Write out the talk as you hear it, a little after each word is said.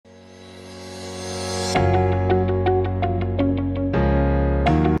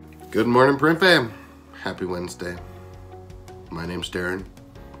Good morning, print fam. Happy Wednesday. My name's Darren.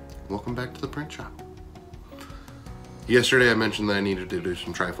 Welcome back to the print shop. Yesterday I mentioned that I needed to do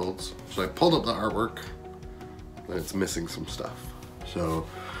some trifolds, so I pulled up the artwork and it's missing some stuff. So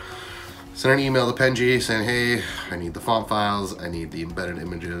sent an email to Penji saying, hey, I need the font files, I need the embedded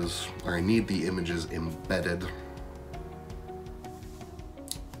images, or I need the images embedded.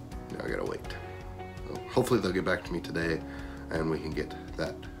 Now I gotta wait. So hopefully they'll get back to me today and we can get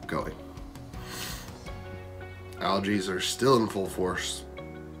that going. Allergies are still in full force,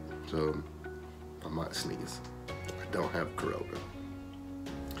 so I might sneeze. I don't have corona.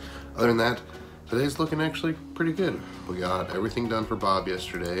 Other than that, today's looking actually pretty good. We got everything done for Bob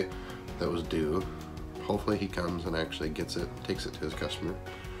yesterday that was due. Hopefully he comes and actually gets it, takes it to his customer,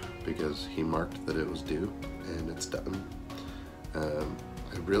 because he marked that it was due and it's done.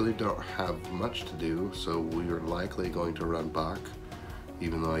 I really don't have much to do, so we are likely going to run Bach,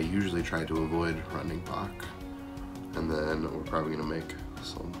 even though I usually try to avoid running Bach. And then we're probably gonna make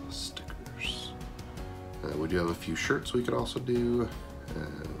some stickers. We do have a few shirts we could also do,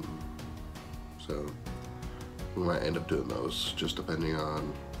 so we might end up doing those, just depending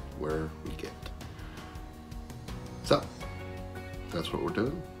on where we get. So that's what we're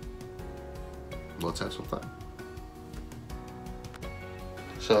doing. Let's have some fun.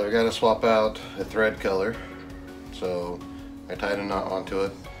 So I gotta swap out a thread color. So I tied a knot onto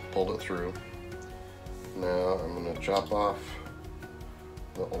it, pulled it through. Now I'm gonna chop off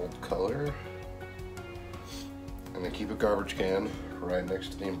the old color. I'm gonna keep a garbage can right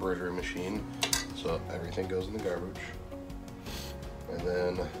next to the embroidery machine so everything goes in the garbage. And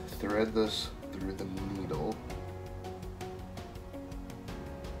then thread this through the needle.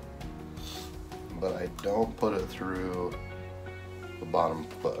 But I don't put it through the bottom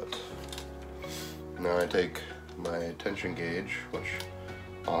foot. Now I take my tension gauge, which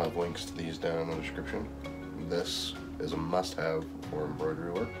I'll have links to these down in the description. This is a must-have for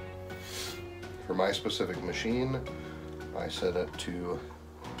embroidery work. For my specific machine, I set it to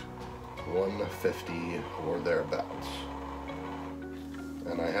 150 or thereabouts.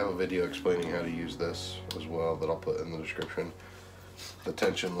 And I have a video explaining how to use this as well that I'll put in the description. The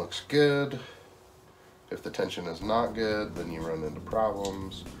tension looks good. If the tension is not good, then you run into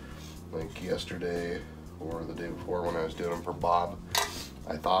problems. Like yesterday or the day before when I was doing them for Bob,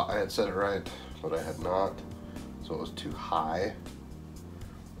 I thought I had set it right, but I had not. So it was too high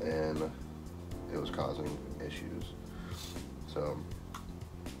and it was causing issues. So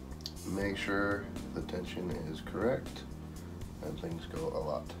make sure the tension is correct and things go a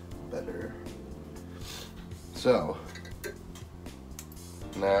lot better. So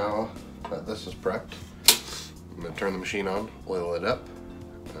now that this is prepped, I'm going to turn the machine on, oil it up,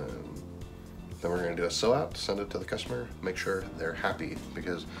 then we're going to do a sew out, send it to the customer, make sure they're happy,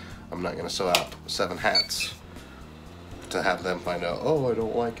 because I'm not going to sew out 7 hats to have them find out, oh, I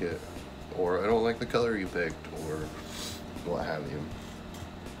don't like it, or I don't like the color you picked, or what have you.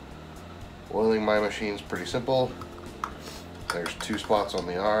 Oiling my machine's pretty simple. There's 2 spots on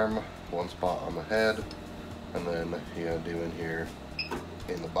the arm, 1 spot on the head, and then you gotta do in here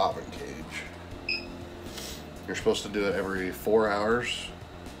in the bobbin cage. You're supposed to do it every 4 hours,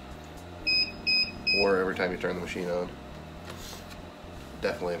 or every time you turn the machine on.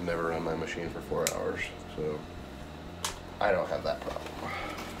 Definitely have never run my machine for 4 hours, so I don't have that problem.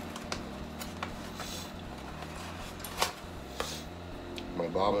 My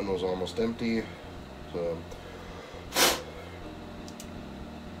bobbin was almost empty, so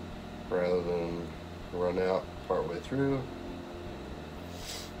rather than run out partway through,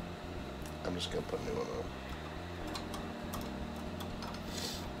 I'm just gonna put a new one on.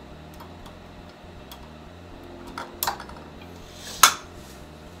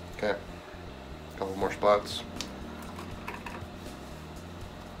 Okay, a couple more spots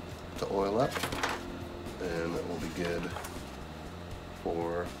to oil up, and it will be good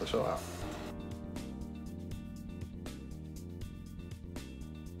for the sew out.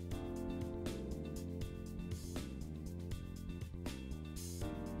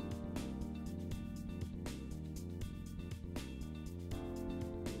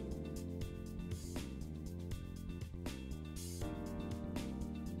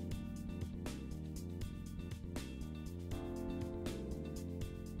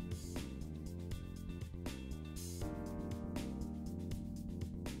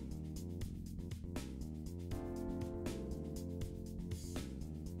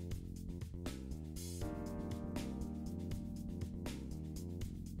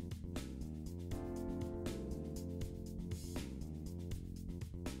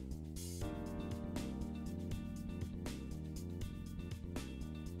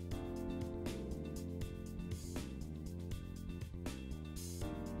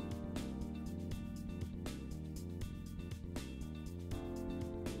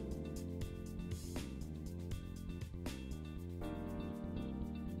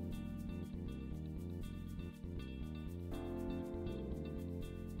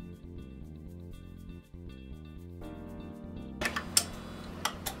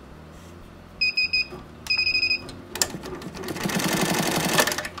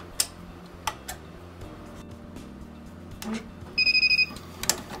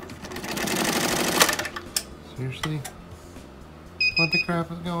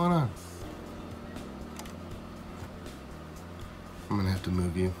 crap is going on? I'm gonna have to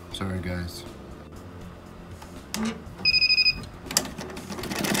move you. Sorry, guys. I'm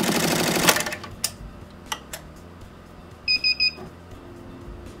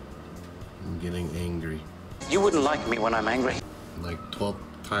getting angry. You wouldn't like me when I'm angry. Like 12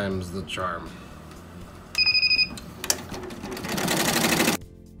 times the charm.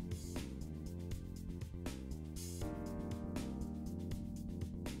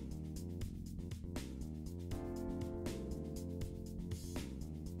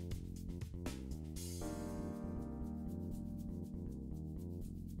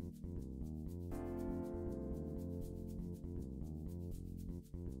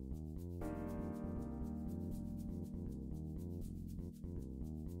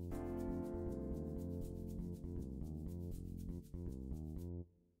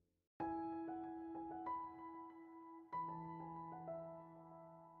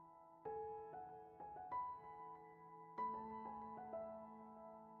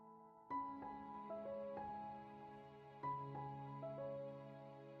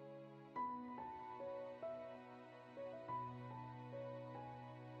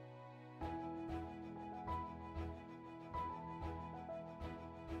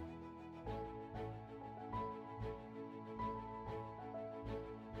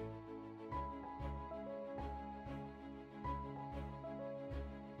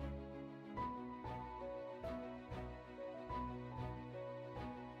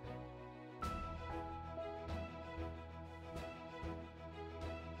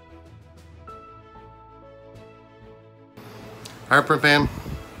 Alright, print fam,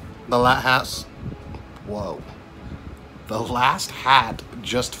 the last hat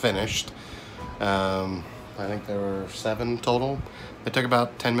just finished. I think there were 7 total. It took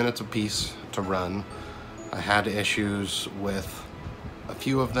about 10 minutes a piece to run. I had issues with a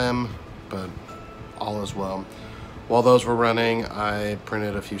few of them, but all is well. While those were running, I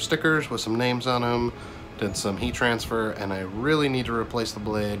printed a few stickers with some names on them, did some heat transfer, and I really need to replace the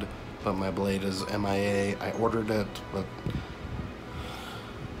blade, but my blade is MIA. I ordered it, but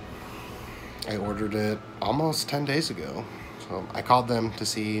I ordered it almost 10 days ago. So I called them to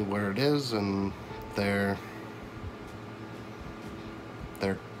see where it is, and they're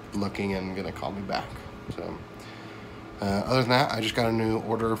looking and gonna call me back. So other than that, I just got a new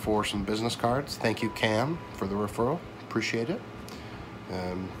order for some business cards. Thank you, Cam, for the referral. Appreciate it.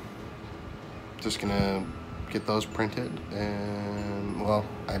 Just gonna get those printed, and well,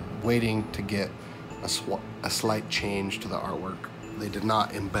 I'm waiting to get a slight change to the artwork. They did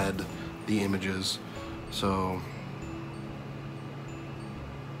not embed the images, so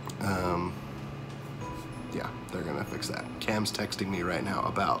yeah, they're gonna fix that. Cam's texting me right now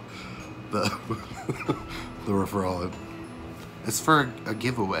about the the referral. It's for a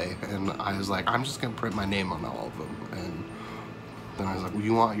giveaway, and I was like, I'm just gonna print my name on all of them, and then I was like, well,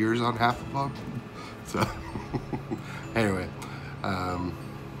 you want yours on half of them? So anyway,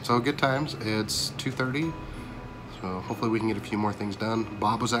 so good times. It's 2:30. So hopefully we can get a few more things done.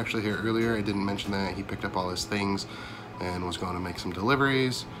 Bob was actually here earlier. I didn't mention that. He picked up all his things and was going to make some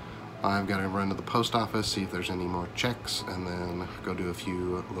deliveries. I've got to run to the post office, see if there's any more checks, and then go do a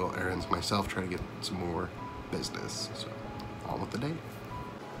few little errands myself, try to get some more business. So all with the day.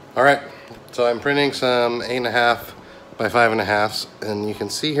 All right, so I'm printing some 8.5 by 5.5s, and you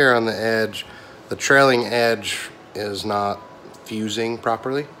can see here on the edge, the trailing edge is not fusing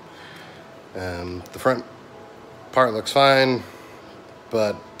properly. The front part looks fine,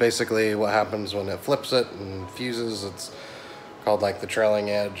 but basically what happens when it flips it and fuses, it's called like the trailing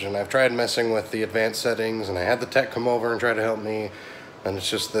edge. And I've tried messing with the advanced settings, and I had the tech come over and try to help me, and it's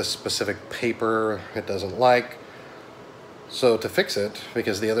just this specific paper it doesn't like. So to fix it,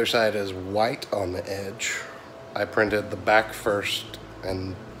 because the other side is white on the edge, I printed the back first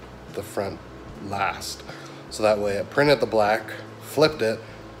and the front last. So that way it printed the black, flipped it,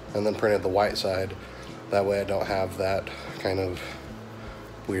 and then printed the white side. That way I don't have that kind of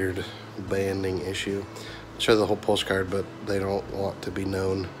weird banding issue. Show the whole postcard, but they don't want to be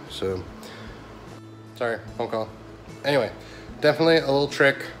known, so sorry, phone call. Anyway, definitely a little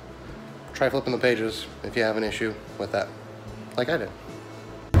trick. Try flipping the pages if you have an issue with that, like I did.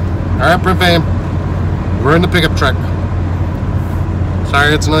 All right, print fam, we're in the pickup truck.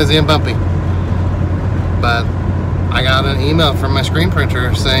 Sorry it's noisy and bumpy, but I got an email from my screen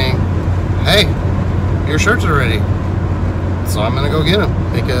printer saying, hey, your shirts are ready. So I'm gonna go get them,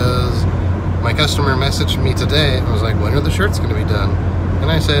 because my customer messaged me today. I was like, when are the shirts gonna be done? And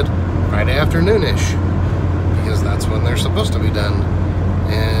I said, Friday afternoon-ish, because that's when they're supposed to be done.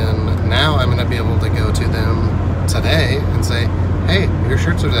 And now I'm gonna be able to go to them today and say, hey, your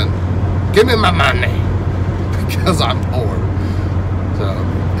shirts are done. Give me my money. Because I'm poor. So,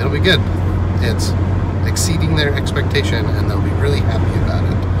 it'll be good. It's exceeding their expectation and they'll be really happy about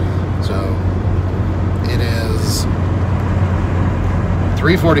it. So, it is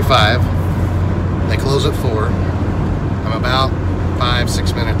 3:45. They close at 4. I'm about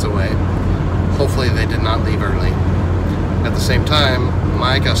 5-6 minutes away. Hopefully they did not leave early. At the same time,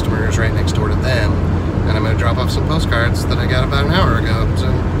 my customer is right next door to them, and I'm going to drop off some postcards that I got about an hour ago.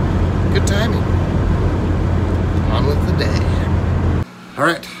 So, good timing. On with the day.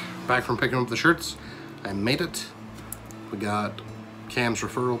 Alright, back from picking up the shirts. I made it. We got Cam's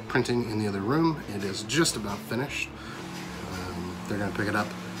referral printing in the other room. It is just about finished. They're going to pick it up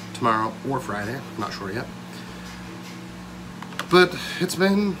tomorrow or Friday. I'm not sure yet. But it's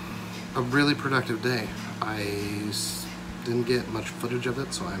been a really productive day. I didn't get much footage of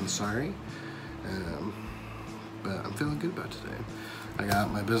it, so I'm sorry. But I'm feeling good about today. I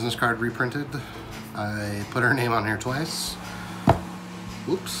got my business card reprinted. I put her name on here twice.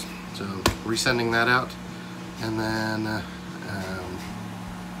 Oops. So resending that out. And then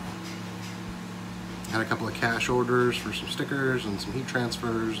had a couple of cash orders for some stickers and some heat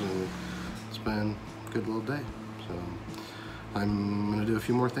transfers, and it's been a good little day. So I'm gonna do a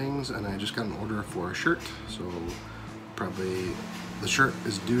few more things, and I just got an order for a shirt. So probably the shirt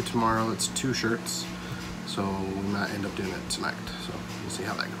is due tomorrow. It's 2 shirts. So we might end up doing it tonight. So we'll see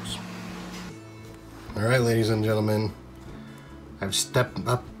how that goes. All right, ladies and gentlemen, I've stepped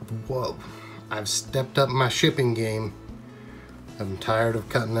up my shipping game. I'm tired of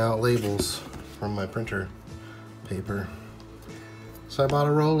cutting out labels from my printer paper. So I bought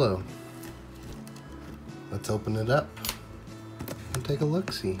a Rollo. Let's open it up and take a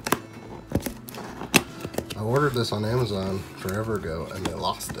look-see. I ordered this on Amazon forever ago and I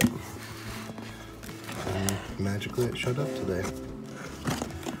lost it. And magically it showed up today.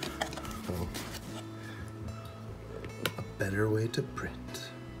 So, a better way to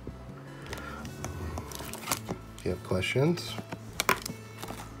print. If you have questions,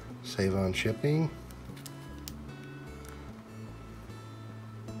 save on shipping.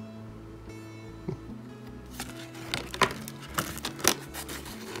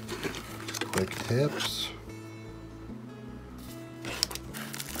 Quick tips.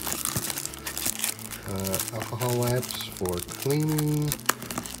 Alcohol wipes for cleaning,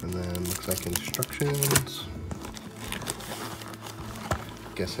 and then looks like instructions.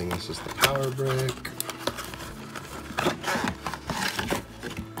 Guessing this is the power brick.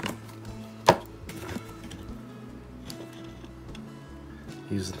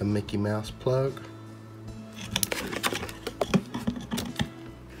 Use the Mickey Mouse plug.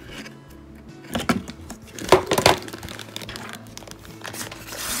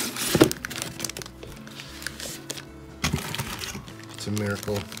 It's a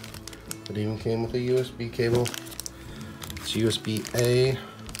miracle. It even came with a USB cable. It's USB A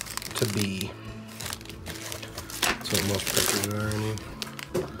to B. That's what most printers are anyway.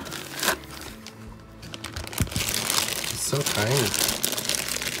 It's so tiny.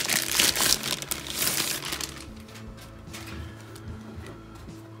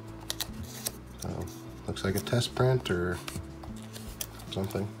 Looks like a test print or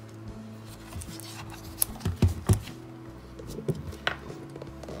something.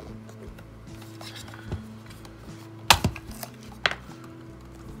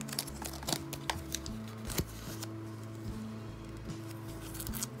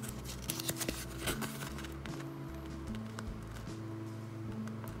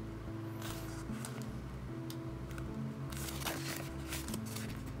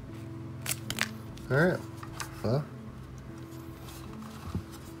 All right, well,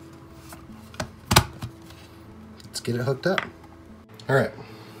 let's get it hooked up. All right,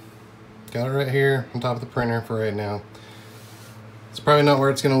 got it right here on top of the printer for right now. It's probably not where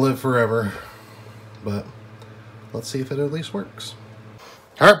it's gonna live forever, but let's see if it at least works.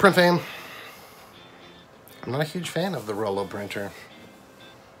 All right, print fam. I'm not a huge fan of the Rollo printer.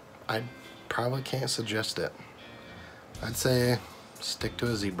 I probably can't suggest it. I'd say stick to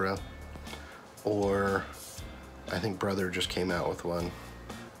a Zebra. Or I think Brother just came out with one.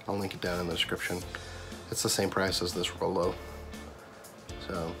 I'll link it down in the description. It's the same price as this Rollo,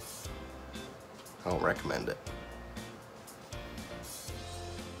 so I don't recommend it.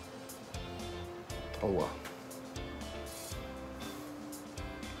 Oh well,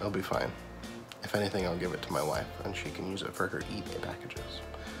 it'll be fine. If anything, I'll give it to my wife and she can use it for her eBay packages.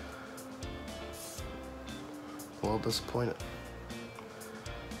 A little disappointed.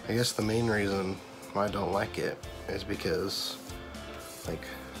 I guess the main reason why I don't like it is because, like,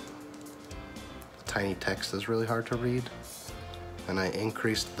 the tiny text is really hard to read. and I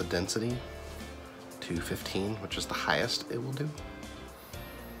increased the density to 15, which is the highest it will do.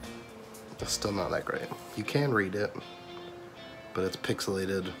 It's still not that great. You can read it, but it's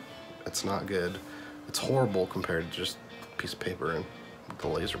pixelated. It's not good. It's horrible compared to just a piece of paper and the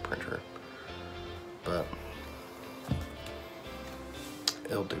laser printer. But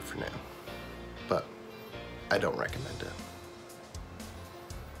it'll do for now. But I don't recommend it.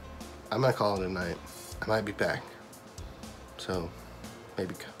 I'm gonna call it a night. I might be back. So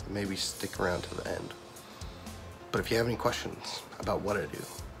maybe stick around to the end. But if you have any questions about what I do,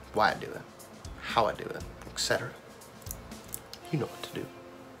 why I do it, how I do it, etc., you know what to do.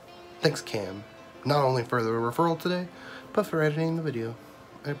 Thanks, Cam, not only for the referral today, but for editing the video.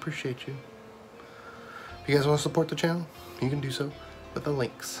 I appreciate you. If you guys want to support the channel, you can do so with the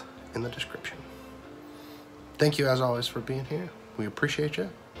links in the description. Thank you as always for being here. We appreciate you.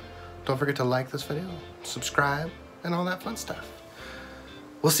 Don't forget to like this video, subscribe, and all that fun stuff.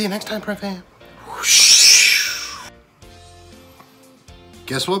 We'll see you next time, Print Fam.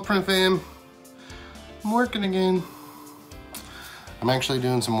 Guess what, Print Fam? I'm working again. I'm actually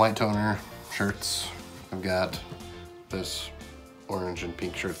doing some white toner shirts. I've got this orange and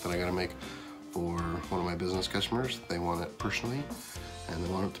pink shirt that I gotta make for one of my business customers. They want it personally, and they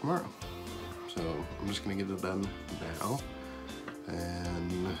want it tomorrow. So I'm just gonna get it done now.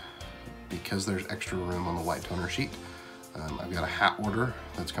 And because there's extra room on the white toner sheet, I've got a hat order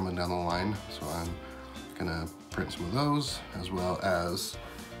that's coming down the line. So I'm gonna print some of those, as well as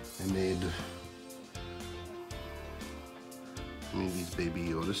I made these Baby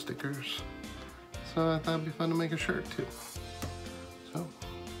Yoda stickers. So I thought it'd be fun to make a shirt too. So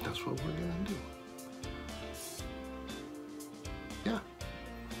that's what we're gonna do. Yeah.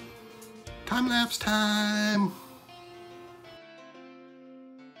 Time lapse time.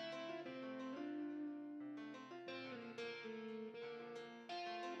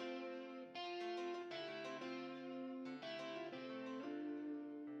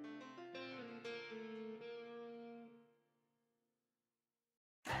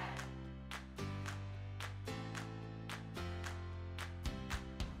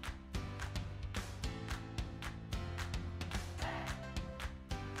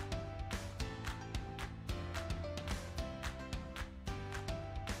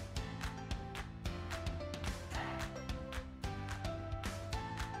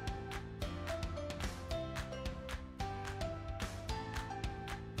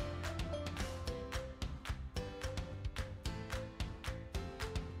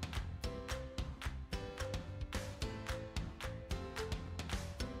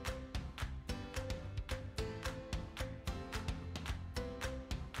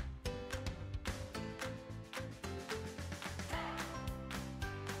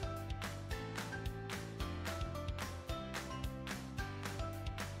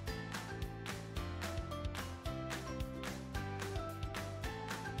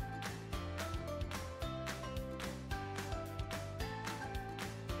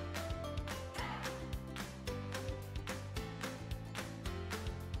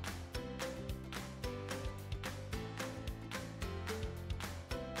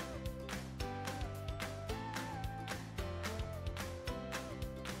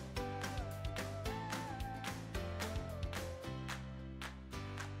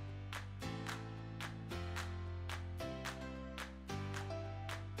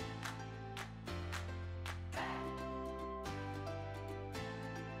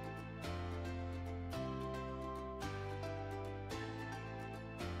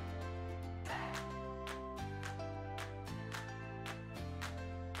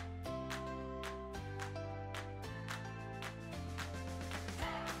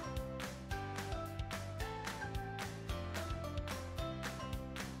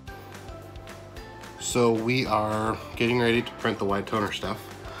 So we are getting ready to print the white toner stuff,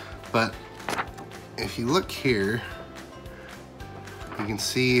 but if you look here, you can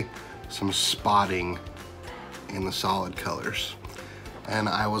see some spotting in the solid colors. And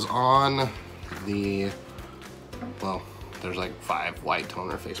I was on the, well, there's like 5 white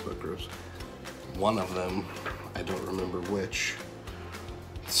toner Facebook groups. One of them, I don't remember which,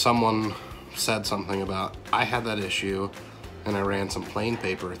 someone said something about, I had that issue and I ran some plain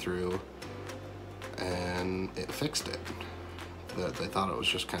paper through and it fixed it. That they thought it was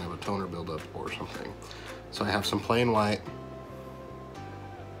just kind of a toner buildup or something. So I have some plain white,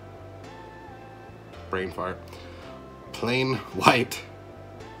 brain fart, plain white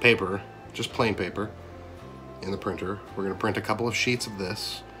paper, just plain paper in the printer. We're gonna print a couple of sheets of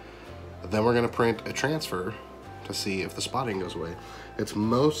this. Then we're gonna print a transfer to see if the spotting goes away. It's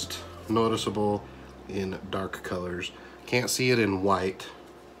most noticeable in dark colors. Can't see it in white,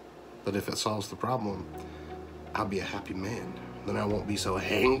 but if it solves the problem, I'll be a happy man. Then I won't be so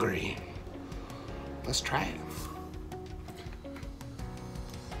angry. Let's try it.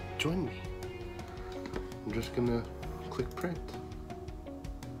 Join me. I'm just gonna click print.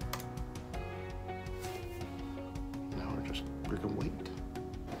 Now we're gonna wait.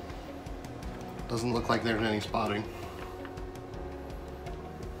 Doesn't look like there's any spotting.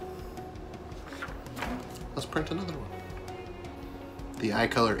 Let's print another one. The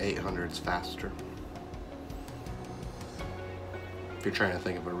iColor 800 is faster. If you're trying to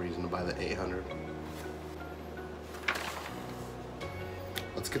think of a reason to buy the 800.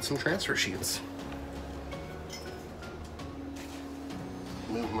 Let's get some transfer sheets.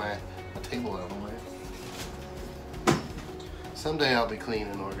 Move my table out of the way. Someday I'll be clean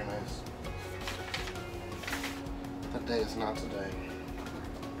and organized. That day is not today.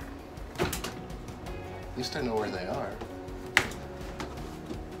 At least I know where they are.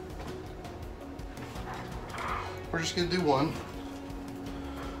 We're just gonna do one.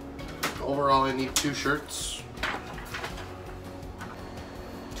 Overall, I need 2 shirts.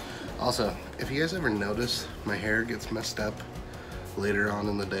 Also, if you guys ever notice my hair gets messed up later on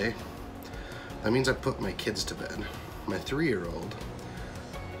in the day, that means I put my kids to bed. My 3-year-old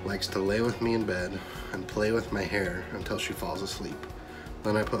likes to lay with me in bed and play with my hair until she falls asleep.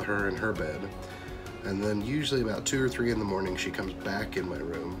 Then I put her in her bed, and then usually about 2 or 3 in the morning she comes back in my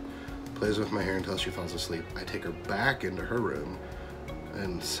room, plays with my hair until she falls asleep. I take her back into her room,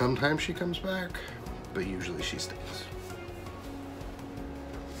 and sometimes she comes back, but usually she stays.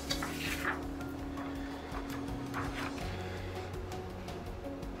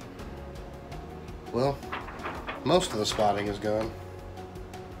 Well, most of the spotting is gone,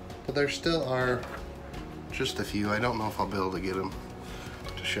 but there still are just a few. I don't know if I'll be able to get them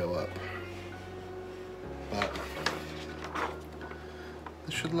to show up, but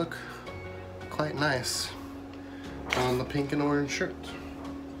this should look quite nice on the pink and orange shirt.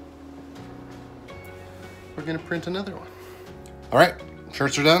 We're gonna print another one. All right,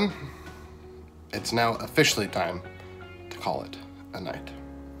 shirts are done. It's now officially time to call it a night.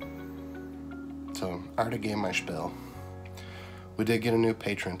 So I already gave my spiel. We did get a new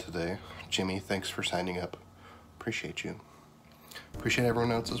patron today. Jimmy, thanks for signing up. Appreciate you. Appreciate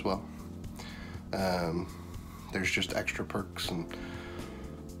everyone else as well. There's just extra perks and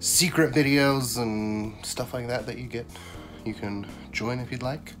secret videos and stuff like that you get. You can join if you'd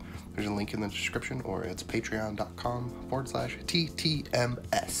like. There's a link in the description, or it's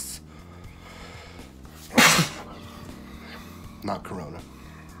patreon.com/TTMS. Not Corona.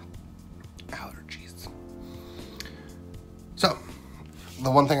 Allergies. So, the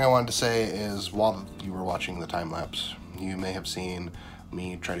one thing I wanted to say is, while you were watching the time lapse, you may have seen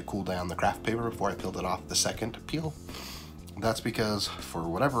me try to cool down the craft paper before I peeled it off the second peel. That's because, for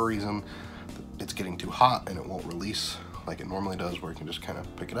whatever reason, it's getting too hot and it won't release like it normally does, where you can just kind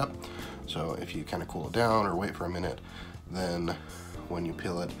of pick it up. So if you kind of cool it down or wait for a minute, then when you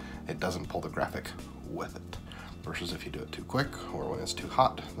peel it, it doesn't pull the graphic with it. Versus if you do it too quick or when it's too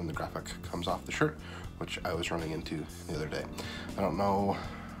hot, then the graphic comes off the shirt, which I was running into the other day. I don't know,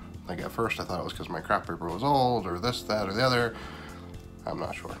 like at first I thought it was because my craft paper was old or this, that, or the other. I'm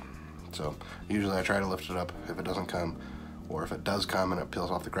not sure. So usually I try to lift it up. If it doesn't come, or if it does come and it peels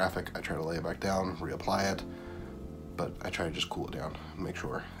off the graphic, I try to lay it back down, reapply it, but I try to just cool it down and make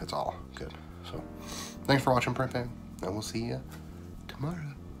sure it's all good. So thanks for watching, Print Fam, and we'll see you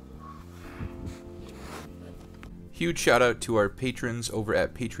tomorrow. Huge shout out to our patrons over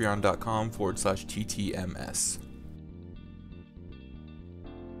at patreon.com/TTMS.